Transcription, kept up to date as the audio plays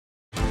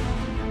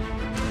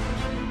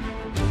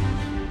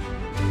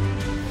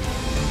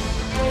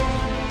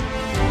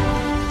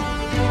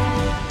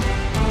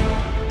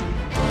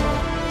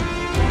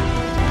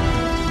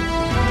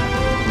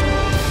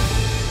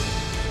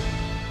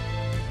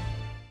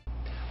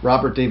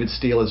Robert David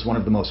Steele is one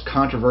of the most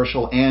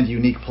controversial and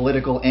unique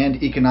political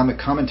and economic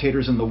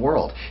commentators in the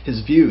world. His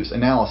views,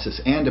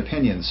 analysis, and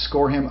opinions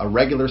score him a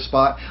regular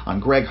spot on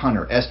Greg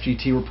Hunter,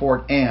 SGT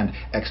Report, and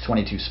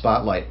X22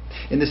 Spotlight.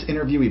 In this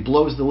interview, he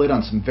blows the lid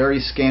on some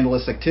very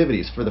scandalous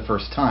activities for the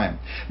first time.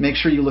 Make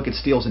sure you look at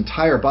Steele's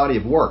entire body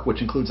of work,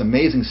 which includes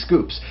amazing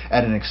scoops,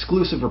 at an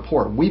exclusive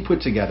report we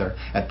put together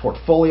at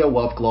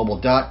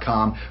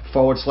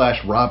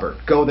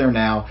portfoliowealthglobal.com/Robert. Go there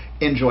now.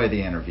 Enjoy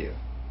the interview.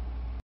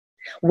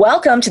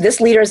 Welcome to this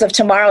Leaders of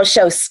Tomorrow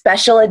Show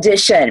special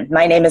edition.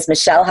 My name is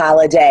Michelle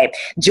Holliday.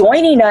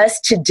 Joining us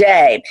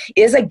today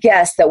is a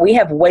guest that we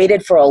have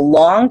waited for a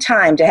long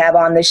time to have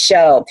on the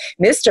show,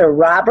 Mr.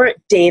 Robert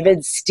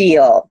David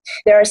Steele.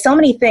 There are so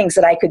many things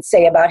that I could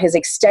say about his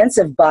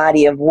extensive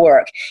body of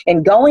work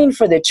in going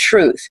for the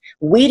truth,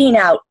 weeding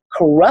out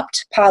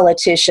corrupt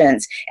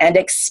politicians, and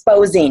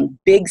exposing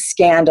big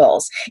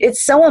scandals.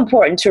 It's so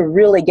important to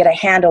really get a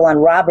handle on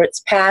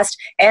Robert's past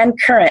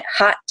and current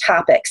hot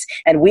topics,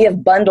 and we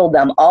have bundled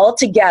them all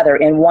together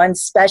in one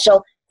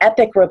special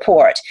epic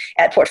report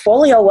at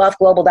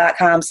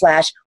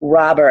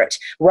portfoliowealthglobal.com/Robert.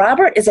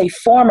 Robert is a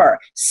former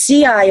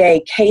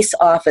CIA case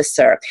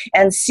officer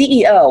and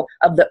CEO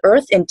of the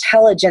Earth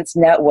Intelligence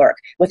Network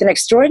with an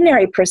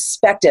extraordinary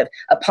perspective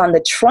upon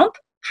the Trump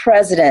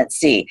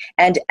presidency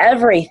and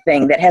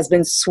everything that has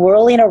been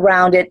swirling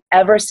around it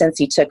ever since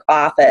he took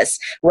office.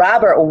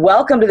 Robert,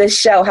 welcome to the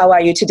show. How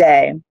are you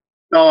today?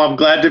 Oh, I'm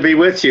glad to be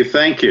with you.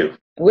 Thank you.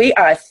 We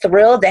are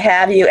thrilled to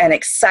have you and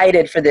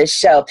excited for this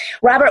show.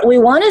 Robert, we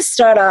want to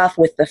start off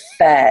with the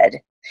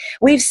Fed.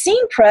 We've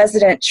seen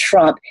President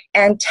Trump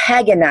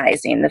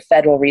antagonizing the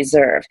Federal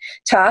Reserve,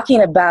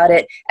 talking about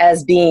it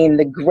as being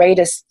the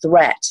greatest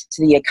threat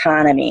to the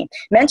economy,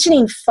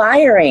 mentioning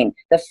firing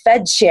the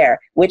Fed chair,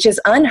 which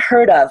is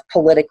unheard of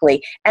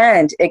politically,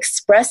 and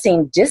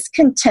expressing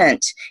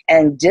discontent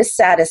and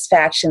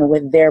dissatisfaction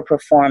with their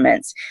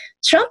performance.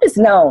 Trump is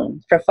known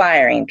for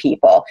firing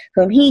people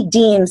whom he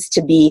deems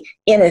to be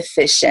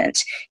inefficient.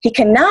 He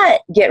cannot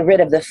get rid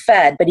of the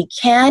Fed, but he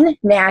can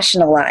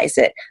nationalize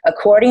it,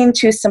 according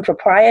to some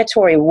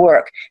proprietary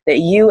work that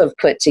you have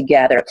put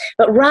together.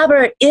 But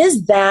Robert,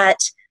 is that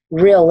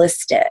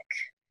realistic?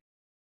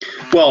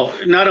 Well,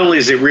 not only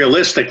is it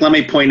realistic, let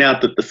me point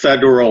out that the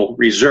Federal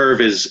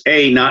Reserve is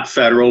not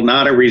federal,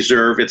 not a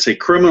reserve. It's a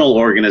criminal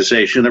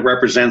organization that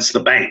represents the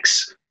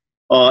banks.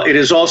 It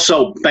is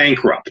also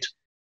bankrupt.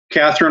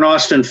 Catherine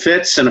Austin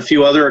Fitts and a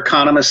few other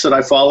economists that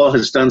I follow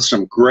has done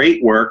some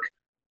great work.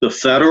 The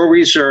Federal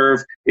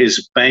Reserve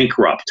is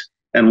bankrupt.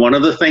 And one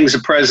of the things the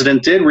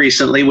president did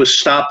recently was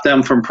stop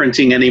them from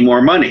printing any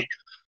more money.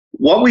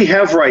 What we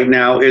have right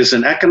now is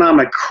an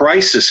economic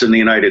crisis in the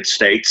United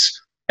States,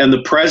 and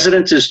the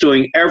president is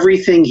doing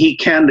everything he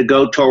can to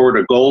go toward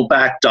a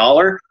gold-backed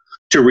dollar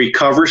to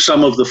recover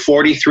some of the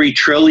 $43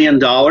 trillion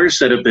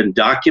that have been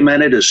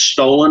documented as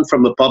stolen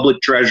from the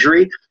public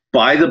treasury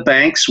by the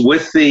banks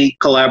with the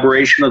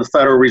collaboration of the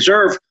Federal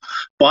Reserve.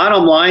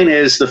 Bottom line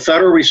is the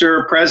Federal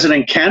Reserve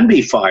president can be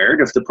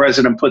fired if the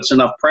president puts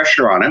enough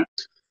pressure on him,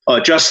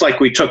 just like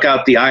we took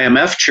out the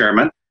IMF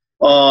chairman.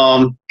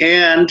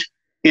 And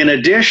in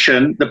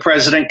addition, the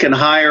president can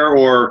hire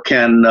or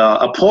can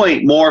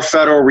appoint more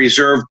Federal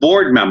Reserve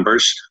board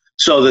members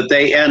so that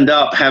they end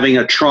up having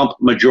a Trump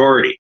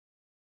majority.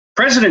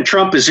 President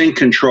Trump is in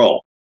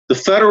control. The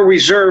Federal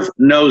Reserve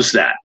knows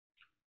that.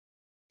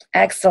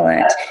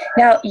 Excellent.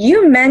 Now,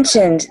 you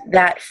mentioned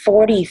that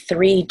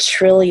 $43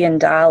 trillion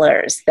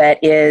that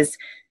is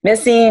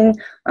missing,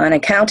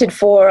 unaccounted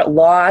for,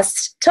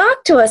 lost.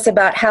 Talk to us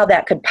about how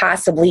that could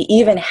possibly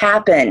even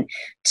happen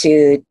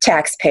to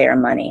taxpayer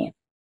money.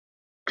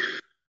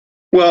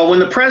 Well, when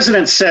the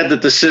president said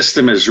that the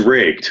system is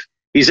rigged,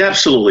 he's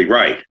absolutely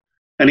right.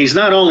 And he's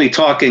not only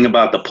talking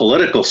about the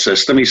political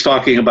system, he's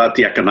talking about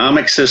the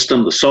economic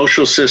system, the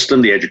social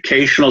system, the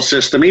educational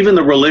system, even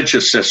the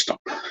religious system.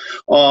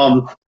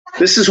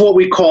 This is what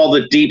we call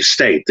the deep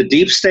state. The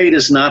deep state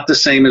is not the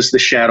same as the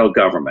shadow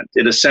government.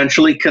 It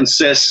essentially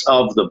consists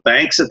of the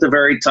banks at the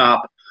very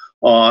top,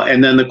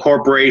 and then the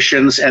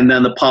corporations, and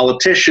then the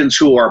politicians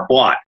who are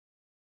bought.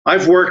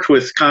 I've worked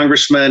with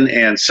congressmen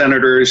and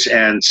senators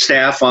and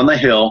staff on the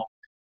Hill.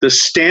 The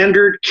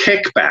standard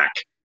kickback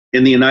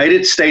in the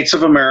United States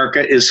of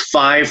America is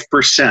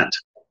 5%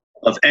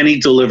 of any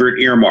delivered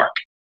earmark.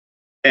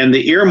 And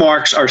the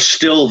earmarks are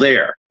still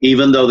there,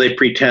 even though they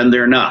pretend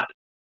they're not.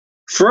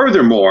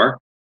 Furthermore,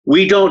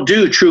 we don't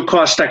do true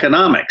cost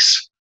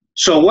economics.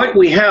 So what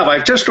we have,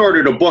 I've just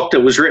ordered a book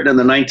that was written in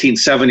the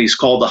 1970s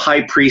called The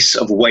High Priests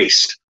of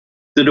Waste.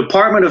 The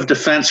Department of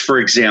Defense, for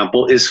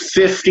example, is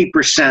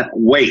 50%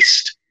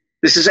 waste.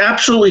 This is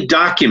absolutely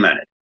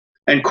documented.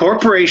 And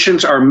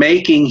corporations are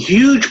making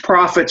huge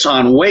profits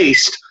on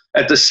waste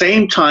at the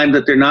same time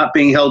that they're not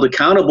being held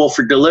accountable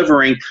for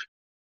delivering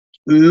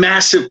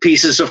massive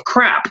pieces of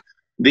crap.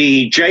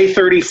 The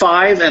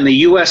J-35 and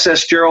the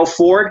USS Gerald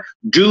Ford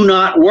do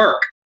not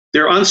work.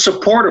 They're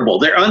unsupportable.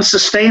 They're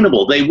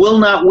unsustainable. They will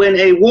not win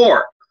a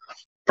war.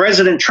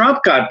 President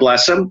Trump, God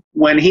bless him,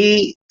 when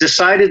he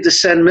decided to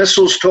send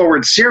missiles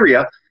toward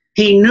Syria,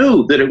 He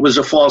knew that it was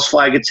a false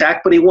flag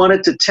attack, but he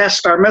wanted to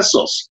test our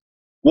missiles.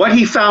 What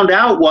he found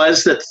out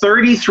was that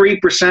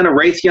 33% of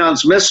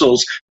Raytheon's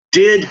missiles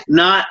did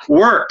not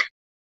work.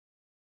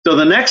 So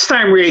the next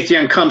time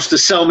Raytheon comes to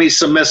sell me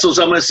some missiles,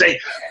 I'm going to say,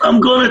 I'm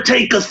going to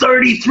take a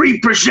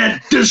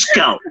 33%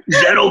 discount.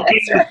 Is that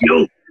okay with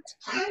you?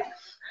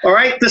 All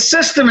right. The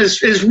system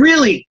is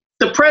really,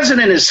 the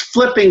president is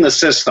flipping the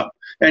system,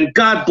 and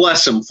God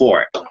bless him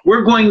for it.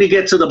 We're going to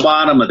get to the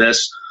bottom of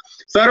this.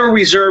 Federal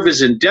Reserve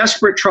is in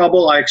desperate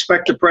trouble. I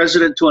expect the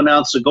president to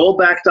announce a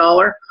gold-backed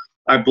dollar.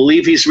 I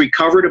believe he's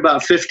recovered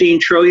about 15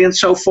 trillion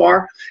so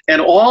far.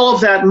 And all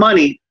of that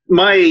money,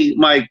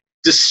 my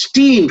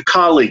esteemed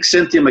colleague,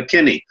 Cynthia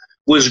McKinney,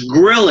 was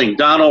grilling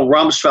Donald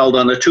Rumsfeld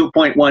on the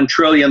 2.1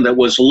 trillion that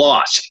was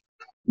lost.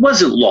 It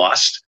wasn't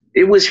lost.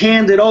 It was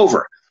handed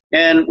over.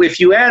 And if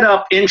you add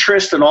up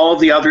interest and all of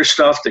the other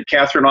stuff that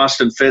Catherine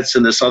Austin Fitts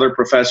and this other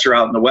professor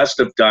out in the West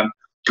have done,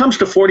 it comes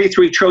to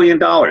 $43 trillion.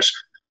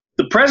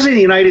 The president of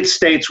the United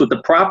States, with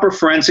the proper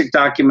forensic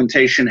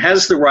documentation,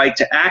 has the right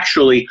to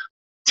actually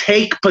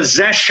take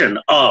possession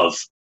of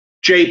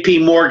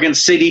JP Morgan,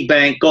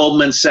 Citibank,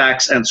 Goldman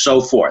Sachs, and so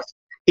forth.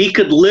 He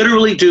could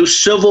literally do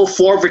civil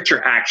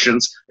forfeiture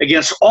actions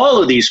against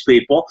all of these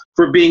people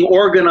for being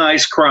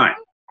organized crime.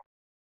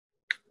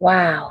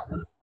 Wow.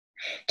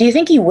 Do you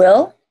think he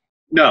will?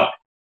 No.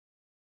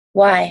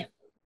 Why?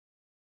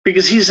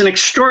 Because he's an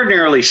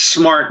extraordinarily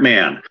smart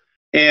man.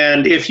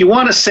 And if you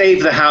want to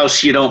save the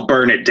house, you don't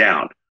burn it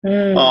down.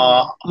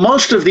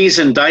 Most of these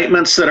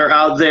indictments that are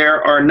out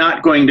there are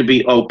not going to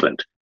be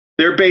opened.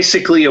 They're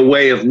basically a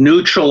way of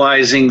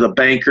neutralizing the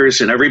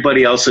bankers and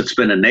everybody else that's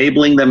been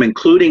enabling them,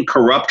 including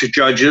corrupt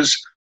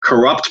judges,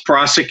 corrupt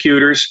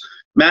prosecutors.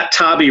 Matt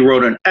Taibbi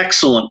wrote an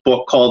excellent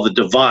book called The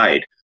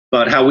Divide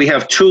about how we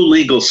have two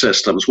legal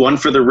systems, one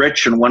for the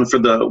rich and one for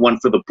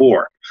the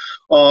poor.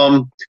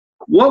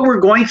 What we're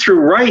going through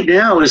right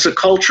now is a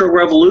cultural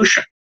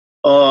revolution.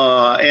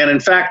 And in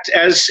fact,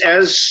 as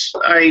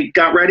I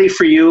got ready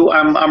for you,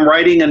 I'm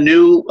writing a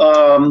new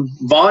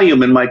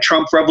volume in my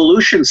Trump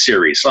Revolution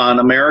series on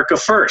America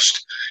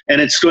First.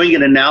 And it's doing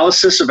an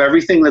analysis of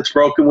everything that's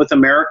broken with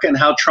America and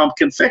how Trump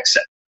can fix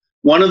it.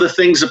 One of the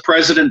things the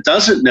president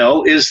doesn't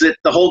know is that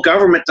the whole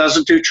government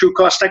doesn't do true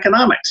cost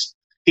economics.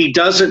 He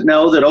doesn't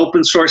know that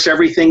open source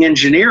everything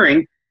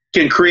engineering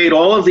can create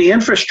all of the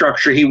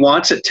infrastructure he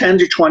wants at 10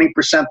 to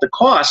 20% the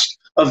cost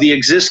of the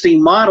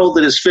existing model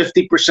that is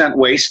 50%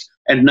 waste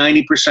and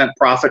 90%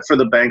 profit for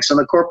the banks and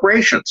the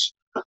corporations.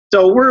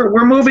 So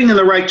we're moving in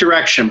the right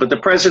direction, but the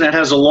president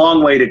has a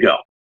long way to go.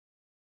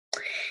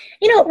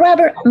 You know,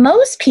 Robert,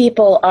 most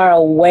people are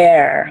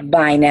aware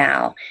by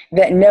now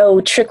that no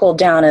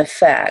trickle-down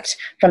effect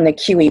from the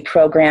QE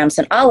programs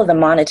and all of the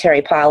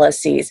monetary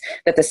policies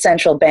that the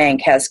central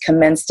bank has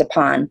commenced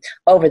upon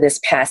over this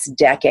past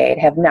decade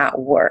have not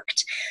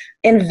worked.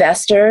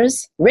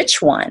 Investors,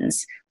 rich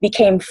ones,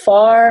 became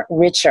far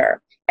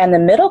richer, and the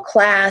middle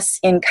class,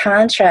 in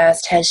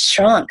contrast, has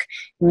shrunk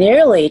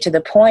nearly to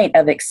the point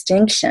of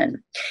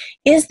extinction.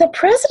 Is the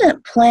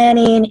president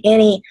planning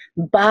any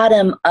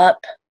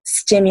bottom-up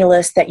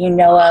stimulus that you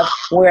know of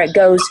where it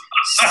goes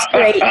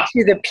straight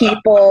to the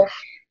people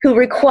who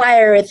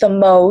require it the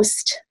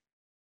most?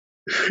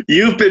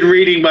 You've been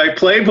reading my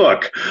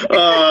playbook.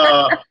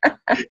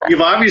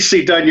 You've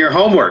obviously done your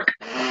homework.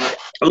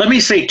 Let me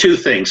say two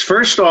things.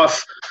 First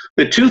off,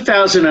 the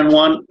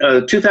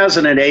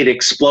 2008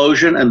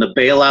 explosion and the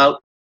bailout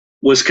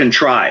was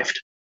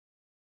contrived.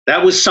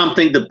 That was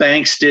something the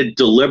banks did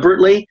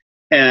deliberately.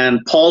 And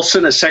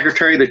Paulson, as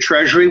Secretary of the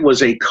Treasury,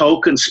 was a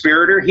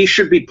co-conspirator. He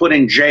should be put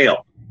in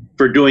jail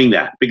for doing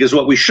that, because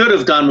what we should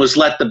have done was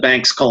let the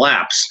banks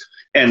collapse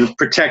and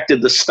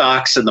protected the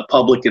stocks and the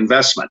public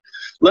investment.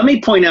 Let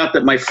me point out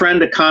that my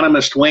friend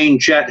economist Wayne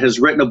Jett has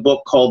written a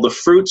book called The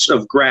Fruits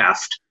of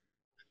Graft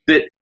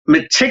that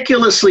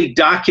meticulously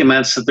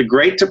documents that the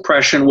Great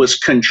Depression was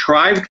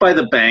contrived by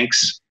the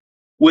banks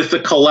with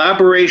the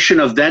collaboration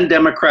of then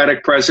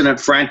Democratic President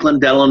Franklin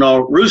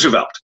Delano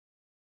Roosevelt.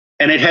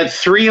 And it had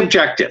three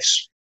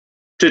objectives: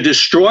 to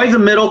destroy the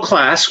middle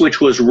class,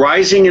 which was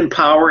rising in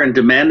power and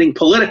demanding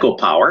political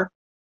power,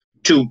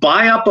 to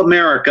buy up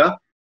America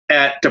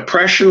at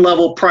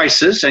depression-level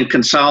prices and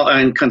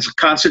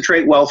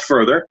concentrate wealth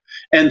further,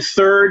 and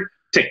third,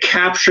 to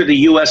capture the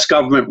U.S.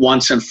 government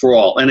once and for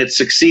all. And it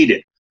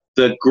succeeded.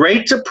 The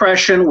Great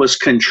Depression was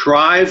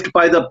contrived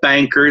by the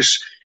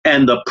bankers,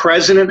 and the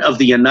President of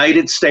the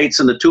United States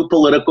and the two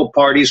political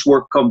parties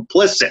were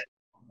complicit.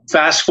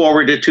 Fast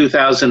forward to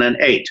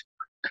 2008.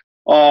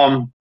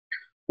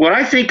 What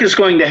I think is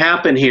going to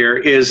happen here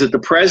is that the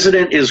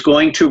president is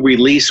going to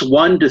release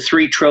 $1 to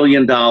 $3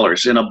 trillion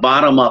in a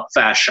bottom-up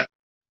fashion.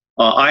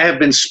 I have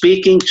been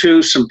speaking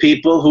to some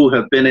people who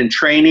have been in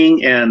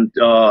training and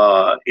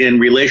in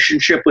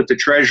relationship with the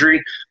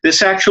Treasury.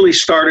 This actually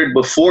started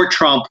before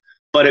Trump,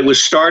 but it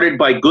was started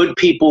by good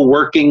people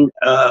working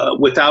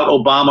without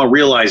Obama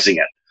realizing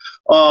it.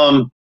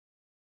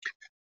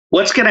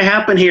 What's going to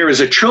happen here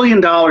is $1 trillion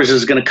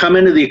is going to come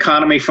into the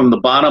economy from the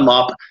bottom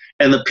up,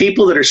 And the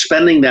people that are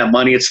spending that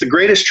money, it's the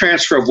greatest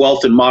transfer of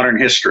wealth in modern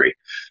history.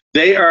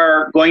 They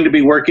are going to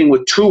be working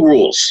with two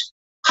rules.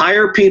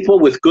 Hire people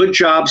with good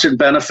jobs and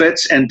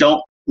benefits, and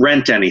don't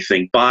rent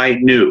anything. Buy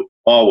new,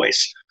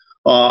 always.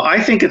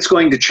 I think it's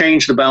going to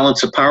change the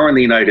balance of power in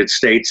the United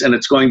States, and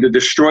it's going to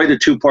destroy the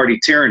two-party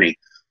tyranny,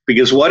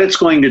 because what it's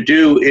going to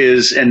do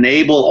is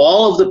enable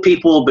all of the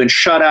people who have been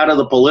shut out of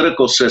the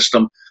political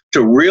system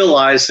to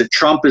realize that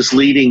Trump is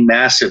leading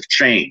massive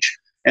change.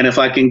 And if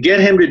I can get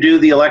him to do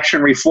the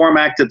Election Reform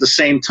Act at the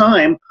same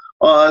time,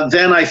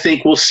 then I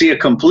think we'll see a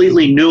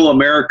completely new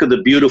America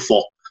the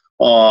Beautiful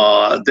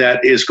that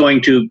is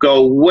going to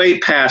go way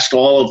past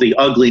all of the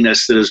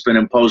ugliness that has been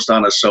imposed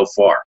on us so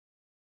far.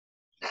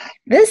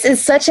 This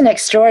is such an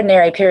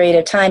extraordinary period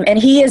of time, and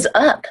he is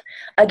up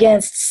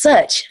against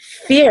such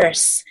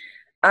fierce,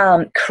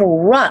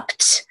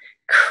 corrupt,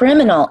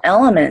 criminal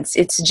elements.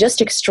 It's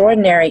just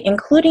extraordinary,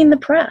 including the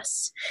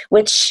press,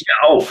 which...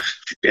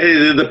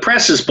 the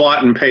press is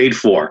bought and paid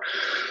for.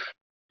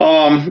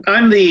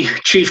 I'm the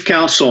chief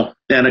counsel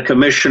and a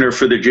commissioner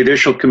for the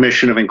Judicial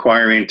Commission of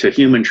Inquiry into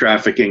Human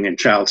Trafficking and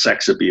Child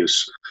Sex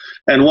Abuse.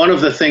 And one of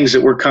the things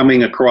that we're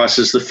coming across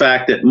is the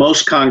fact that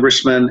most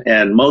congressmen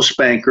and most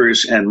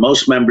bankers and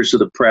most members of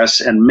the press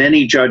and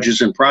many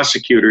judges and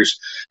prosecutors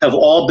have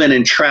all been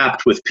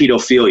entrapped with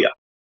pedophilia.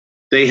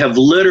 They have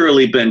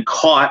literally been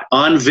caught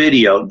on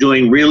video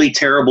doing really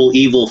terrible,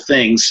 evil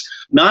things,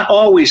 not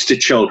always to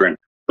children,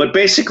 but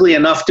basically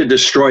enough to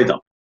destroy them.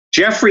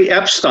 Jeffrey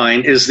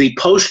Epstein is the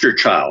poster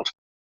child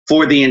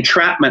for the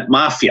entrapment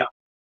mafia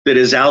that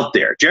is out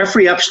there.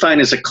 Jeffrey Epstein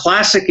is a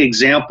classic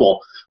example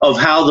of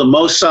how the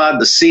Mossad,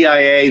 the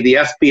CIA, the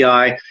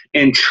FBI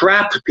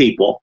entrap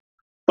people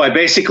by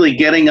basically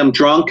getting them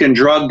drunk and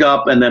drugged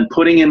up and then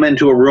putting them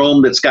into a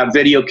room that's got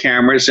video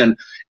cameras. And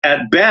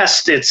at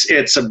best,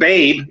 it's a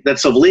babe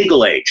that's of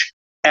legal age.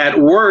 At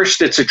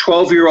worst, it's a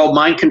 12-year-old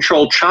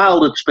mind-controlled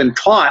child that's been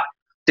taught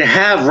to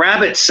have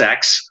rabbit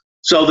sex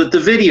so that the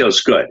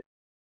video's good.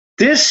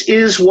 This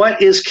is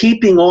what is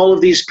keeping all of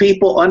these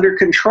people under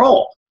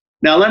control.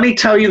 Now, let me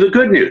tell you the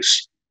good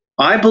news.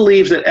 I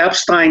believe that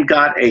Epstein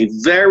got a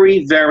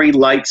very, very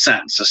light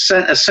sentence,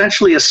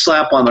 essentially a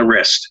slap on the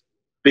wrist,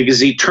 because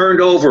he turned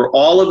over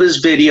all of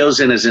his videos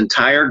and his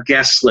entire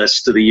guest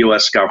list to the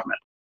U.S. government.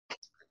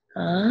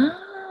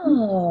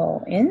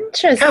 Oh,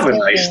 interesting. Have a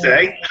nice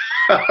day.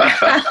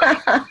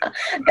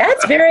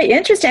 That's very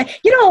interesting.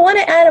 You know, I want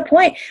to add a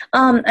point.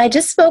 I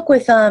just spoke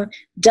with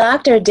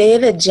Dr.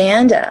 David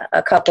Janda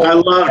a couple I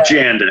weeks love ago.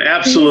 Janda.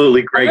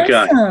 Absolutely great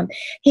guy.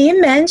 He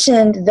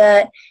mentioned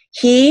that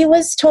he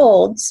was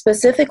told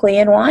specifically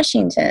in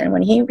Washington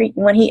when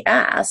he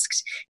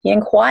asked, he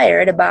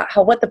inquired about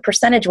what the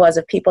percentage was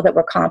of people that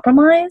were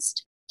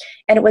compromised,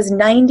 and it was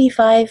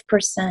 95%,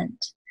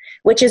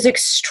 which is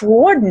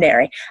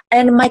extraordinary.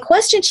 And my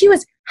question to you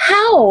is,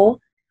 how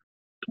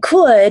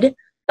could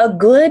a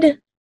good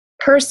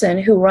person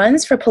who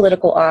runs for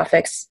political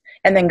office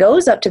and then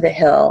goes up to the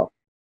Hill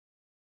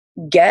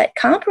get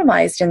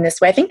compromised in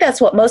this way? I think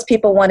that's what most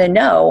people want to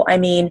know. I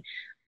mean,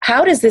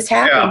 how does this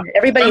happen? Yeah.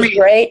 Everybody's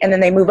great, and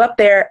then they move up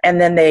there,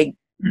 and then they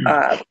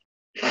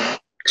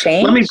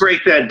change? Let me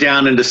break that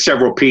down into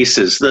several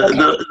pieces.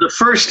 The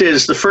first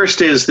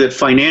is that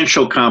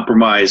financial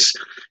compromise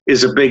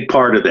is a big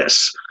part of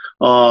this.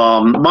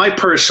 My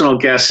personal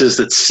guess is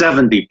that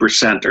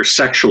 70% are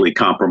sexually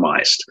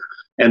compromised,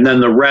 and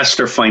then the rest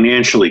are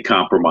financially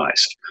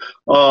compromised.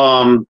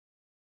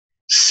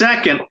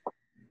 Second,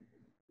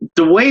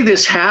 the way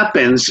this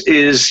happens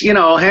is, you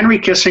know, Henry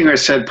Kissinger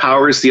said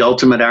power is the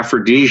ultimate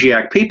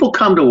aphrodisiac. People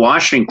come to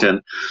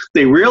Washington,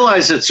 they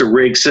realize it's a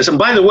rigged system.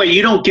 By the way,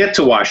 you don't get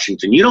to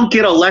Washington. You don't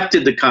get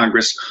elected to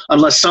Congress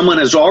unless someone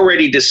has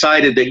already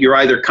decided that you're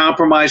either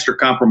compromised or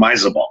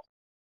compromisable.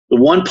 The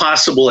one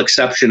possible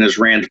exception is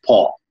Rand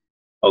Paul,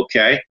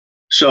 okay?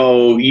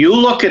 So you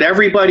look at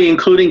everybody,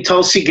 including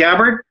Tulsi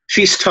Gabbard,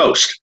 she's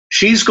toast.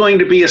 She's going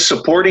to be a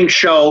supporting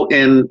show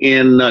in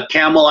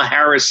Kamala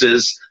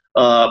Harris's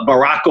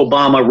Barack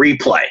Obama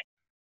replay,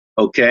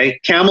 okay?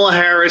 Kamala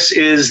Harris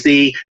is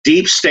the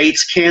deep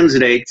state's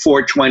candidate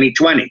for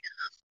 2020.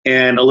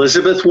 And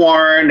Elizabeth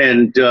Warren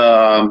and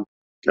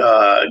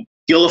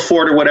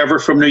Guilford or whatever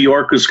from New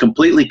York, who's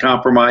completely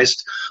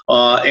compromised,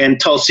 and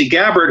Tulsi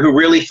Gabbard, who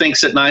really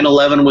thinks that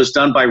 9/11 was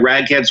done by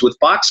ragheads with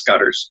box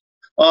cutters.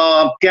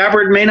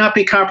 Gabbard may not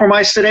be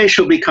compromised today.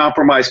 She'll be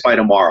compromised by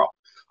tomorrow.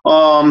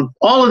 All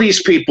of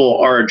these people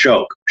are a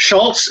joke.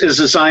 Schultz is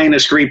a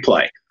Zionist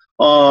replay.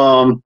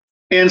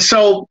 And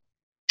so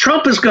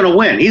Trump is going to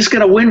win. He's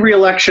going to win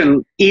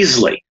re-election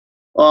easily.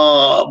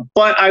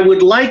 But I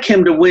would like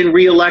him to win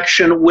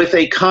re-election with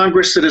a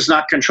Congress that is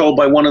not controlled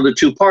by one of the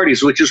two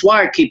parties, which is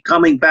why I keep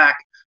coming back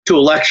to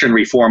election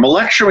reform.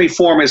 Election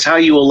reform is how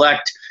you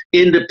elect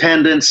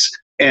independents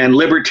and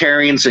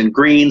libertarians and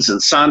Greens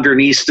and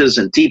Sandinistas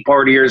and Tea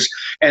Partiers,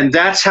 and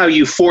that's how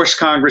you force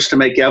Congress to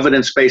make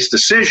evidence-based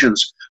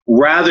decisions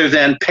rather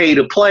than pay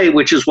to play,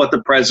 which is what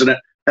the president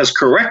has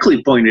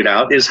correctly pointed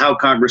out is how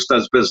Congress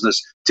does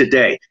business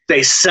today.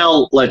 They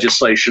sell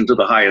legislation to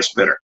the highest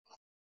bidder.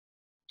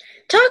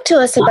 Talk to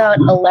us about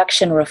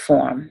election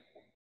reform.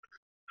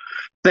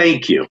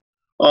 Thank you.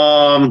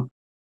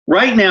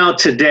 Right now,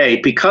 today,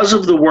 because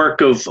of the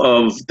work of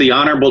the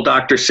Honorable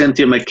Dr.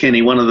 Cynthia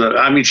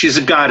McKinney, she's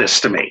a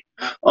goddess to me.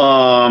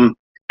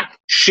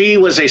 She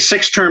was a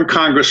 6-term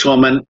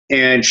congresswoman,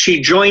 and she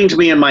joined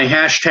me in my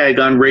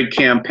 #Unrig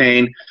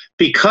campaign.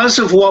 Because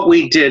of what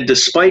we did,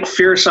 despite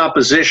fierce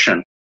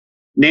opposition,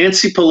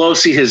 Nancy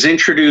Pelosi has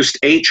introduced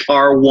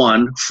H.R.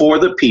 1 for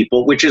the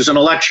people, which is an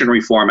election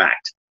reform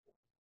act.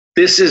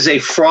 This is a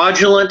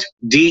fraudulent,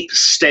 deep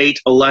state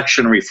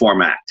election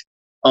reform act.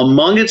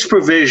 Among its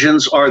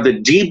provisions are the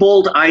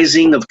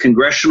deboldizing of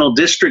congressional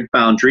district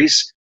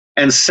boundaries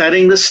and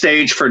setting the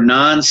stage for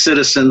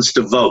non-citizens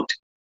to vote.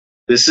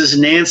 This is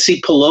Nancy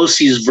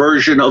Pelosi's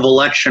version of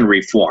election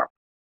reform.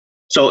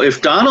 So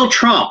if Donald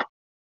Trump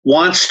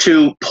wants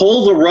to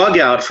pull the rug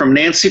out from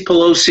Nancy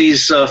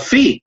Pelosi's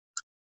feet,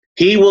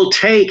 he will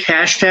take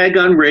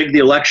 #Unrig, the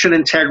Election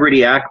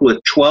Integrity Act,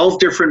 with 12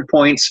 different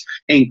points,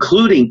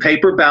 including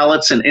paper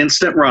ballots and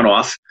instant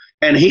runoff,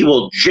 and he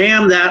will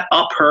jam that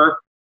up her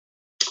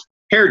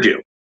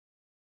hairdo.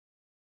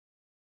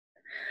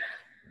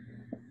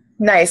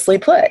 Nicely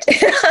put.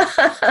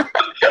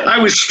 I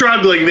was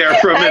struggling there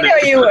for a minute.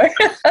 I know you were.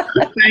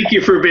 Thank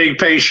you for being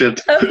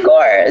patient. Of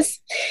course.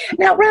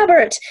 Now,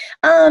 Robert,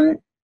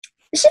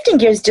 shifting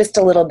gears just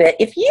a little bit,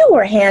 if you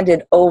were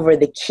handed over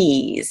the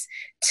keys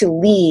to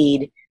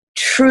lead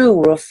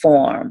true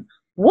reform,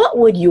 what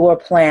would your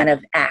plan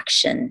of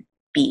action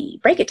be?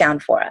 Break it down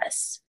for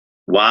us.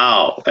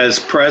 Wow. As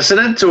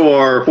president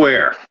or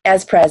where?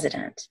 As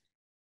president.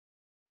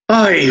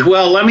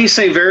 Well, let me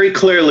say very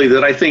clearly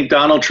that I think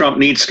Donald Trump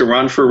needs to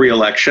run for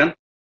re-election.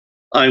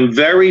 I'm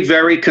very,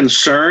 very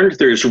concerned.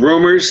 There's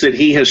rumors that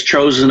he has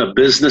chosen a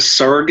business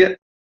surrogate.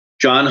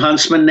 John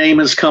Huntsman's name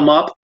has come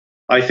up.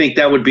 I think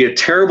that would be a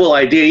terrible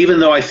idea, even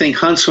though I think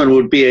Huntsman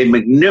would be a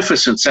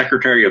magnificent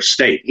Secretary of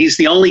State. He's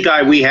the only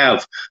guy we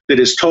have that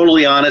is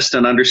totally honest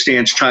and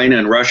understands China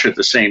and Russia at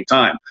the same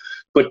time.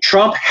 But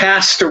Trump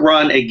has to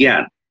run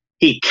again.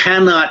 He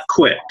cannot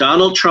quit.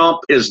 Donald Trump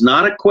is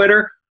not a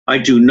quitter. I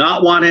do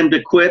not want him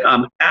to quit.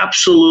 I'm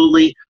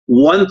absolutely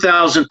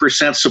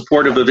 1,000%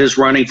 supportive of his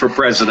running for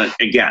president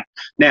again.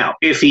 Now,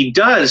 if he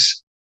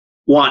does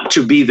want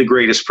to be the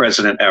greatest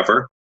president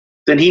ever,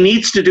 then he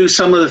needs to do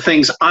some of the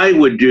things I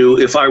would do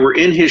if I were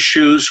in his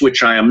shoes,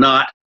 which I am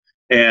not,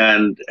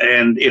 and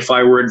if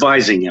I were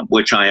advising him,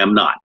 which I am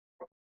not.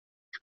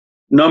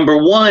 Number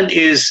one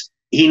is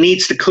he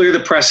needs to clear the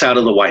press out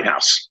of the White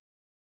House.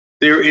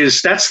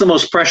 That's the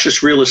most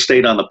precious real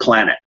estate on the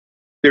planet.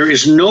 There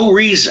is no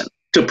reason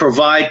to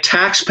provide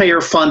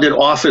taxpayer-funded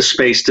office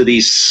space to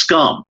these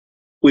scum.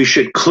 We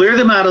should clear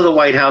them out of the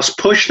White House,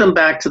 push them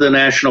back to the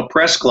National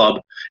Press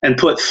Club, and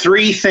put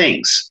 3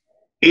 things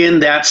in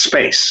that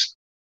space.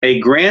 A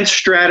grand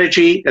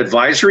strategy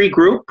advisory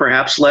group,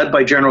 perhaps led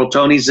by General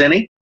Tony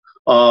Zinni,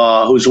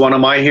 who's one of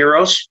my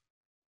heroes.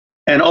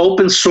 An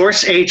open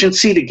source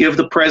agency to give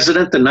the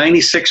president the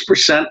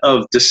 96%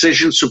 of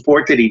decision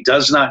support that he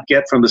does not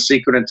get from the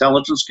secret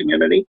intelligence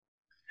community.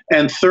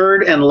 And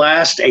third and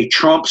last, a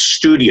Trump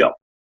studio.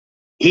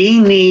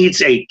 He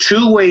needs a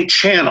 2-way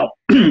channel.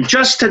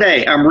 Just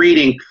today, I'm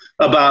reading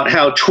about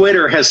how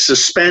Twitter has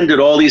suspended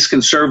all these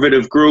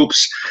conservative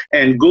groups,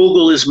 and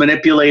Google is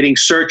manipulating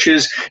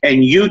searches,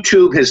 and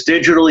YouTube has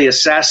digitally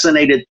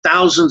assassinated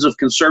thousands of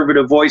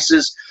conservative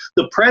voices.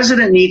 The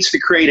president needs to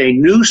create a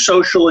new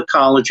social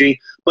ecology,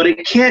 but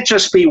it can't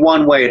just be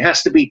one way. It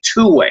has to be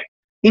 2-way.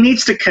 He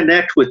needs to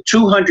connect with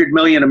 200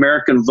 million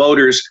American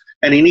voters,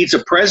 and he needs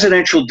a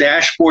presidential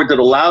dashboard that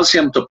allows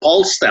him to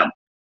pulse them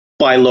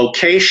by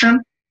location,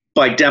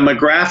 by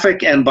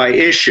demographic, and by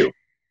issue.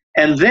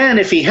 And then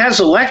if he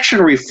has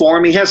election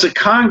reform, he has a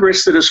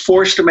Congress that is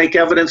forced to make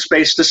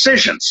evidence-based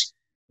decisions,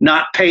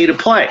 not pay to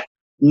play.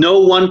 No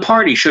one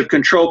party should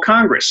control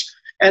Congress.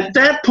 At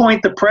that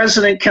point, the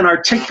president can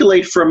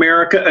articulate for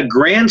America a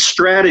grand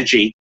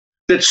strategy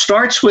that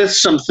starts with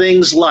some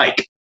things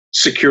like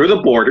secure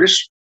the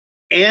borders,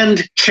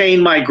 end chain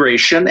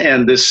migration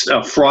and this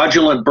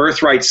fraudulent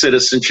birthright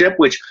citizenship,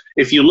 which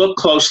if you look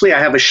closely, I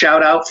have a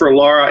shout out for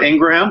Laura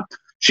Ingraham.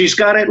 She's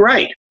got it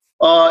right.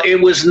 It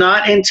was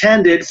not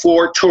intended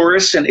for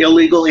tourists and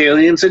illegal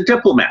aliens and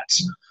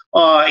diplomats.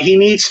 He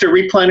needs to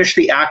replenish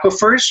the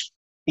aquifers.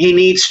 He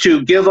needs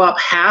to give up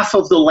half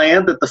of the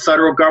land that the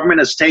federal government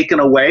has taken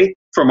away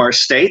from our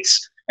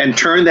states and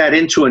turn that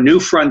into a new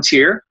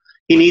frontier.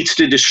 He needs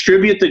to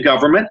distribute the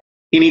government.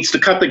 He needs to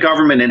cut the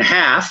government in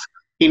half.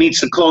 He needs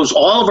to close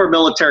all of our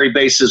military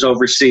bases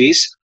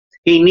overseas.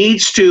 He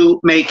needs to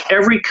make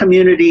every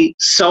community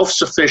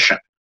self-sufficient.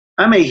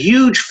 I'm a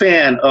huge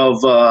fan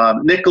of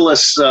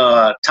Nicholas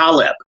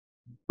Taleb,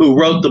 who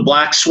wrote The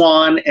Black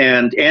Swan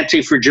and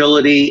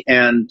Anti-Fragility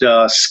and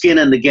Skin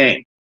in the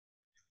Game.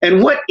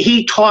 And what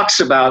he talks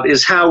about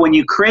is how when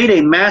you create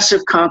a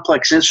massive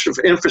complex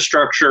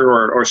infrastructure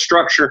or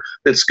structure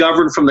that's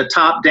governed from the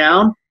top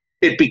down,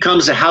 it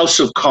becomes a house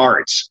of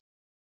cards.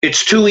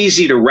 It's too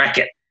easy to wreck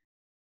it.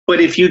 But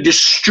if you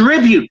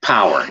distribute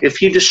power,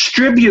 if you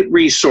distribute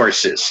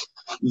resources,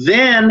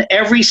 then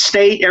every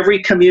state,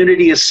 every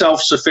community is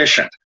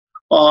self-sufficient.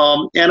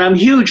 And I'm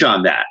huge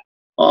on that.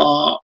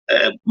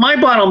 My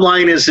bottom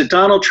line is that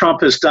Donald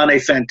Trump has done a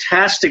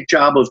fantastic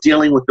job of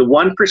dealing with the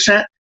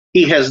 1%.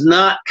 He has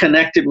not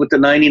connected with the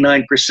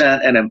 99%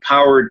 and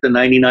empowered the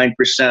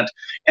 99%.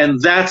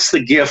 And that's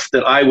the gift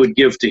that I would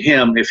give to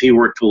him if he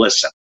were to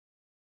listen.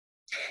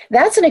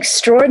 That's an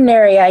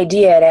extraordinary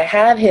idea, to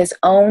have his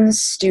own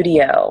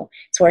studio.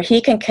 It's where he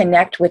can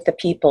connect with the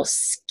people,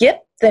 skip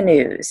the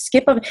news,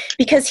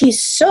 because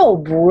he's so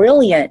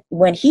brilliant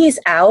when he's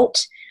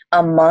out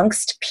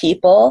amongst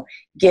people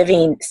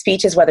giving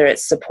speeches, whether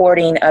it's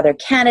supporting other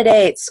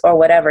candidates or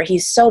whatever.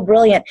 He's so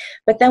brilliant.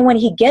 But then when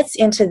he gets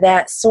into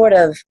that sort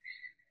of,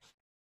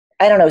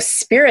 I don't know,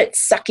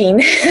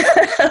 spirit-sucking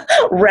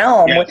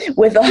realm,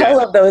 with all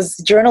of those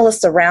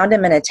journalists around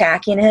him and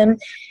attacking him.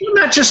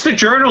 Not just the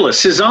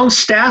journalists, his own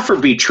staff are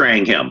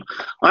betraying him.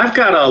 I've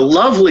got a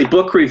lovely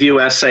book review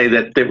essay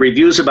that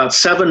reviews about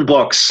 7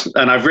 books,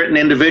 and I've written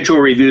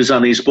individual reviews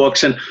on these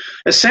books. And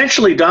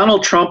essentially,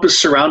 Donald Trump is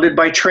surrounded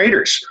by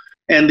traitors.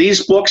 And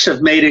these books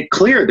have made it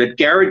clear that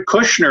Jared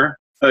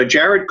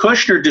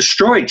Kushner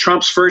destroyed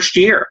Trump's first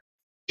year.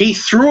 He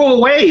threw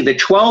away the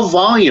 12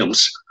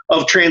 volumes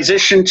of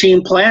transition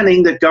team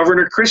planning that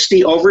Governor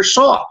Christie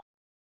oversaw,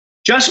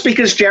 just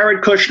because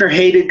Jared Kushner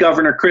hated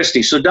Governor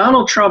Christie. So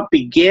Donald Trump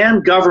began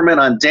government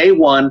on day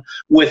one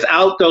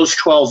without those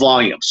 12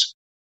 volumes.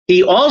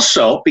 He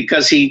also,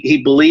 because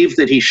he believed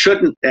that he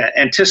shouldn't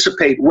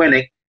anticipate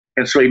winning,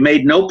 and so he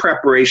made no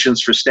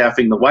preparations for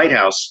staffing the White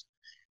House,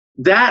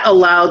 that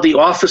allowed the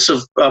Office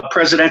of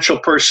Presidential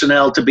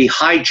Personnel to be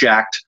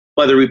hijacked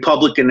by the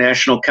Republican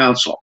National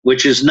Council,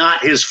 which is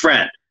not his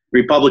friend.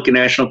 Republican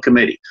National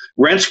Committee.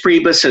 Reince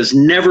Priebus has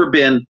never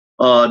been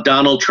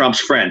Donald Trump's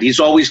friend.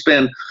 He's always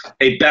been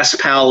a best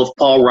pal of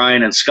Paul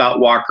Ryan and Scott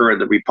Walker and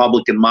the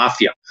Republican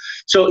mafia.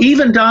 So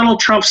even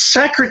Donald Trump's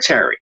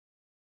secretary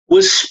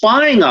was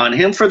spying on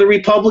him for the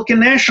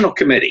Republican National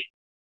Committee.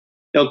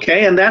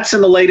 Okay, and that's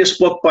in the latest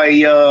book by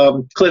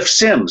Cliff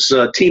Sims,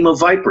 Team of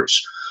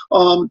Vipers.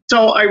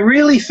 So I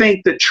really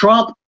think that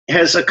Trump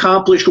has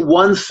accomplished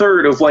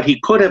 1/3 of what he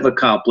could have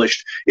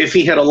accomplished if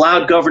he had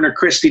allowed Governor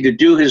Christie to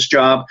do his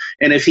job,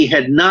 and if he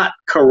had not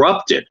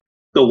corrupted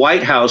the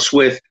White House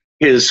with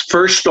his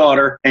first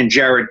daughter and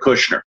Jared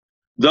Kushner.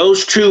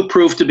 Those two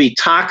proved to be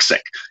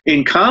toxic,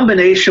 in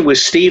combination with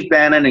Steve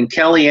Bannon and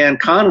Kellyanne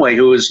Conway,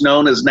 who is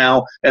known as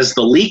now as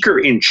the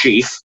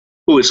leaker-in-chief,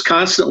 who is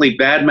constantly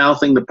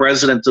bad-mouthing the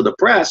president to the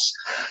press.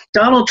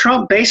 Donald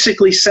Trump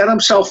basically set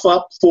himself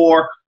up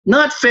for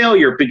not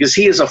failure, because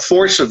he is a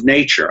force of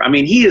nature. I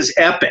mean, he is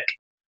epic.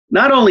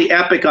 Not only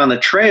epic on the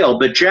trail,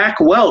 but Jack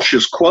Welch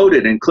is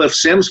quoted in Cliff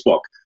Sims'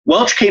 book.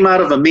 Welch came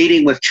out of a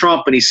meeting with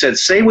Trump and he said,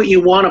 "Say what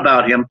you want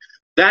about him.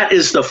 That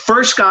is the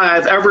first guy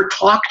I've ever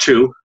talked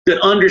to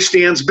that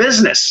understands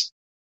business.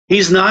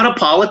 He's not a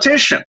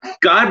politician."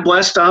 God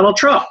bless Donald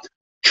Trump.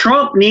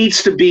 Trump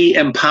needs to be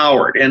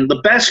empowered. And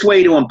the best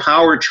way to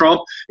empower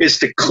Trump is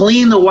to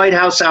clean the White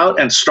House out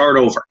and start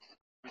over.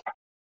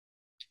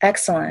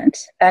 Excellent.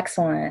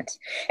 Excellent.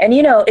 And,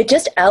 you know, it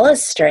just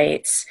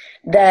illustrates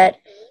that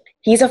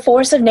he's a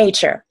force of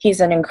nature.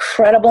 He's an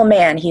incredible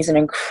man. He's an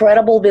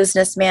incredible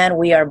businessman.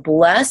 We are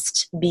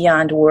blessed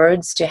beyond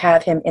words to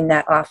have him in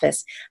that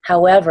office.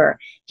 However,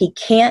 he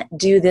can't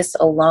do this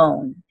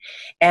alone.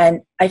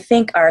 And I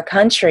think our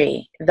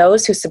country,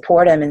 those who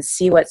support him and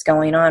see what's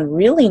going on,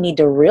 really need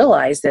to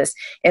realize this,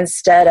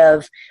 instead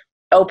of,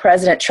 oh,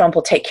 President Trump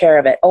will take care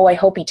of it. Oh, I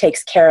hope he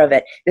takes care of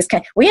it.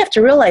 We have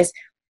to realize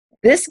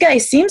this guy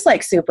seems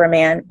like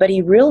Superman, but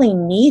he really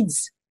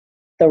needs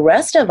the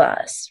rest of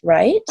us,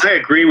 right? I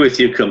agree with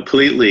you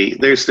completely.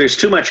 There's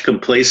too much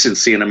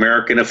complacency in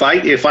America. And if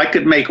I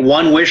could make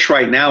one wish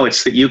right now,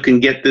 it's that you can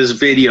get this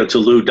video to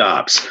Lou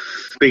Dobbs,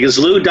 because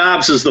Lou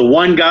Dobbs is the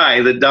one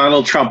guy that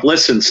Donald Trump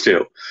listens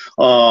to.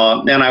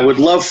 And I would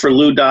love for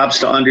Lou Dobbs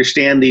to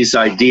understand these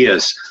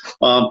ideas,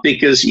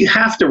 because you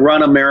have to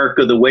run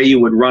America the way you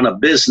would run a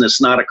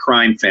business, not a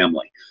crime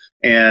family.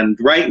 And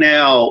right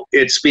now,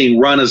 it's being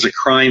run as a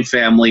crime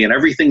family, and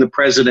everything the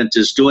president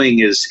is doing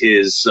is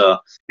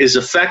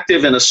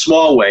effective in a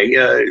small way.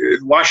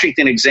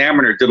 Washington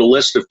Examiner did a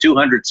list of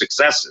 200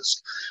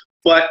 successes,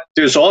 but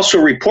there's also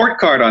a report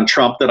card on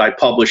Trump that I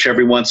publish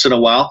every once in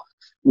a while.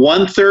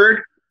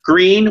 1/3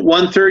 green,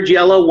 1/3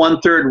 yellow,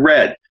 1/3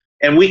 red,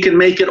 and we can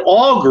make it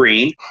all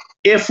green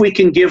if we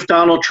can give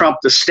Donald Trump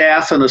the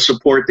staff and the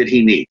support that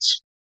he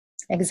needs.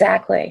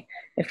 Exactly.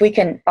 If we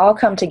can all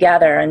come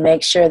together and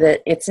make sure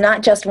that it's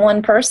not just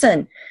one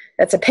person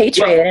that's a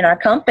patriot in our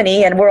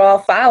company and we're all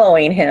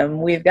following him.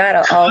 We've got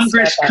to all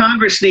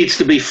Congress needs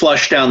to be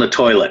flushed down the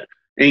toilet,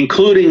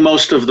 including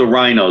most of the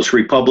rhinos,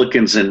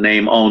 Republicans in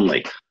name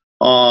only.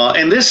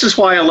 And this is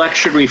why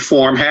election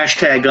reform,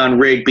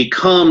 #unrigged,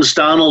 becomes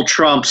Donald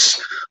Trump's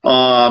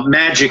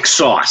magic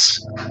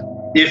sauce.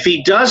 If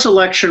he does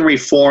election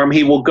reform,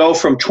 he will go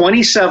from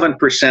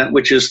 27%,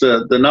 which is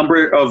the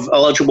number of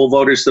eligible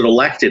voters that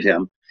elected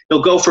him.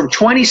 He'll go from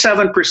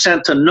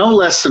 27% to no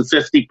less than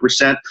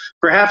 50%,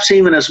 perhaps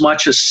even as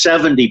much as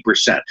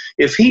 70%.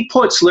 If he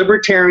puts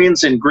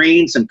libertarians and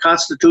Greens and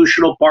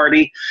Constitutional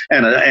Party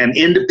and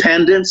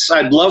independents,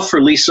 I'd love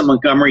for Lisa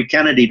Montgomery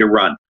Kennedy to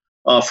run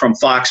from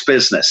Fox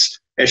Business,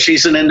 as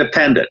she's an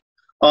independent.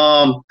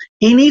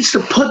 He needs to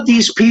put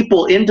these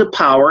people into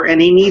power, and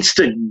he needs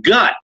to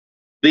gut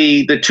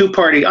the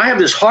two-party. I have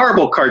this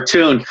horrible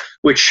cartoon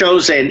which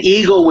shows an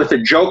eagle with a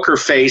Joker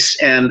face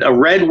and a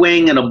red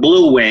wing and a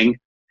blue wing,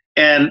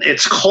 and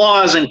its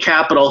claws in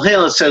Capitol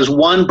Hill. It says,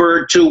 one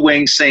bird, two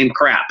wings, same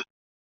crap.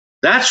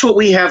 That's what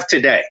we have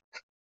today.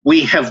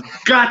 We have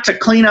got to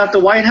clean out the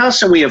White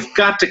House, and we have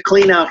got to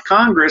clean out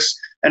Congress,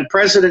 and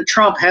President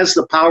Trump has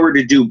the power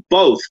to do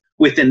both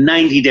within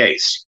 90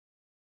 days.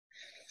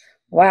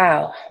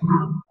 Wow.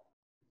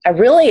 I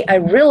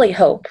really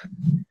hope,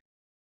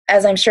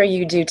 as I'm sure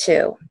you do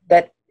too,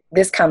 that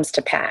this comes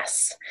to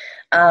pass.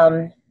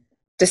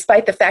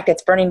 Despite the fact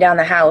it's burning down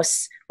the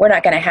house, we're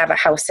not going to have a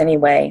house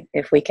anyway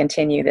if we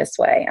continue this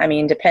way. I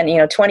mean,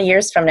 20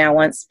 years from now,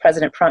 once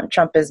President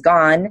Trump is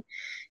gone,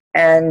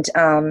 and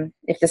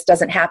if this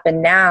doesn't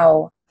happen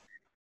now,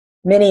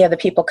 many of the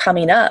people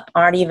coming up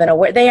aren't even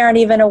aware. They aren't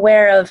even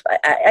aware of,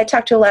 I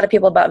talk to a lot of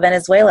people about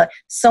Venezuela.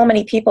 So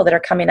many people that are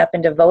coming up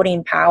into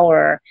voting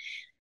power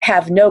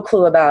have no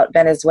clue about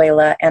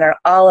Venezuela and are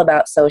all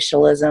about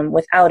socialism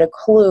without a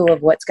clue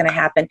of what's going to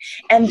happen.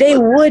 And they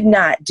would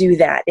not do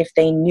that if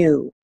they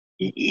knew.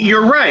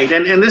 You're right.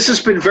 And this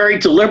has been very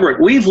deliberate.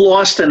 We've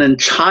lost an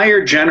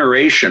entire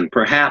generation,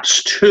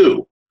 perhaps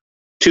two,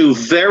 to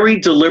very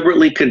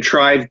deliberately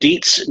contrived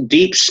deep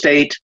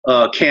state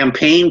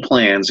campaign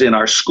plans in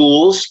our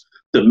schools,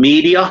 the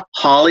media,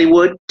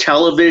 Hollywood,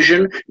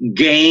 television,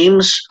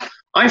 games.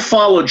 I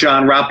follow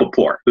John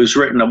Rappaport, who's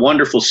written a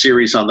wonderful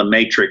series on the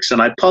Matrix, and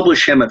I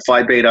publish him at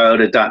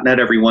phibetaiota.net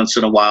every once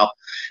in a while.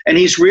 And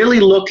he's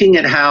really looking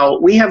at how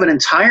we have an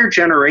entire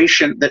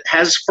generation that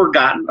has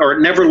forgotten or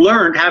never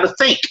learned how to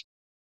think.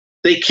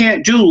 They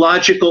can't do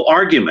logical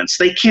arguments.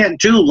 They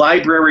can't do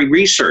library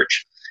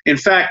research. In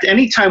fact,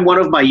 anytime one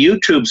of my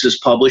YouTubes is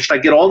published, I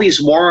get all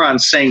these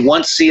morons saying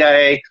once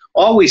CIA,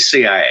 always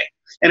CIA.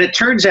 And it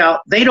turns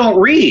out they don't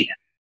read.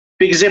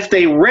 Because if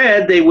they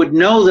read, they would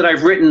know that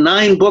I've written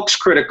 9 books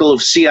critical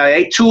of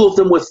CIA, 2 of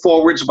them with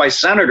forwards by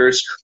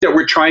senators that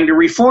were trying to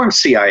reform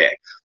CIA.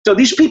 So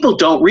these people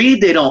don't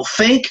read, they don't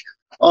think,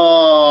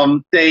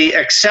 they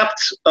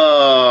accept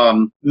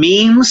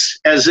memes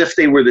as if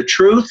they were the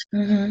truth.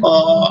 Mm-hmm.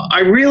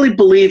 I really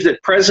believe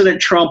that President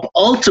Trump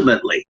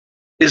ultimately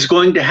is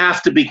going to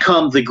have to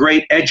become the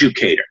great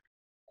educator.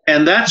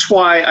 And that's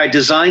why I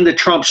designed the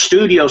Trump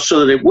studio so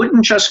that it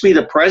wouldn't just be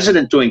the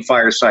president doing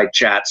fireside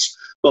chats,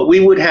 but we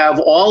would have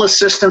all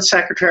assistant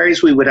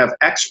secretaries, we would have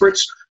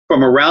experts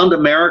from around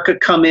America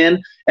come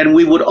in, and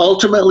we would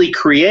ultimately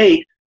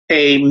create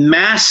a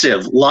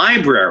massive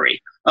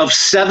library of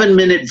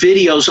 7-minute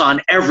videos on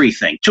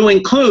everything, to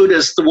include,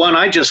 as the one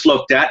I just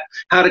looked at,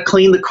 how to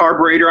clean the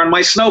carburetor on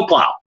my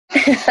snowplow.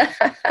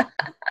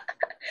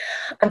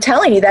 I'm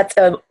telling you,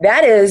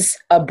 that is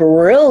a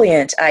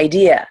brilliant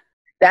idea.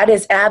 That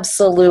is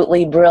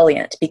absolutely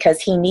brilliant, because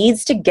he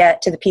needs to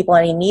get to the people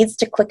and he needs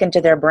to click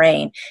into their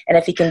brain. And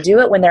if he can do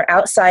it when they're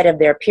outside of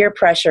their peer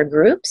pressure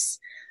groups,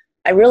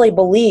 I really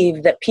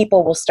believe that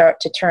people will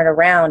start to turn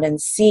around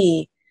and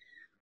see,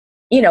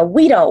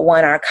 we don't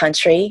want our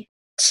country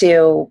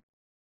to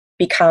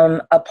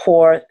become a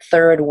poor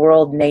third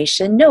world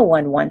nation. No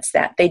one wants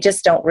that. They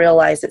just don't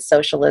realize that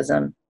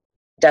socialism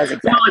does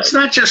exactly. No, it's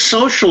not just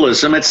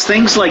socialism. It's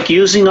things like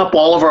using up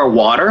all of our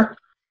water.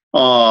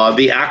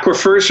 The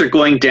aquifers are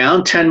going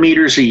down 10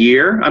 meters a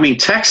year. I mean,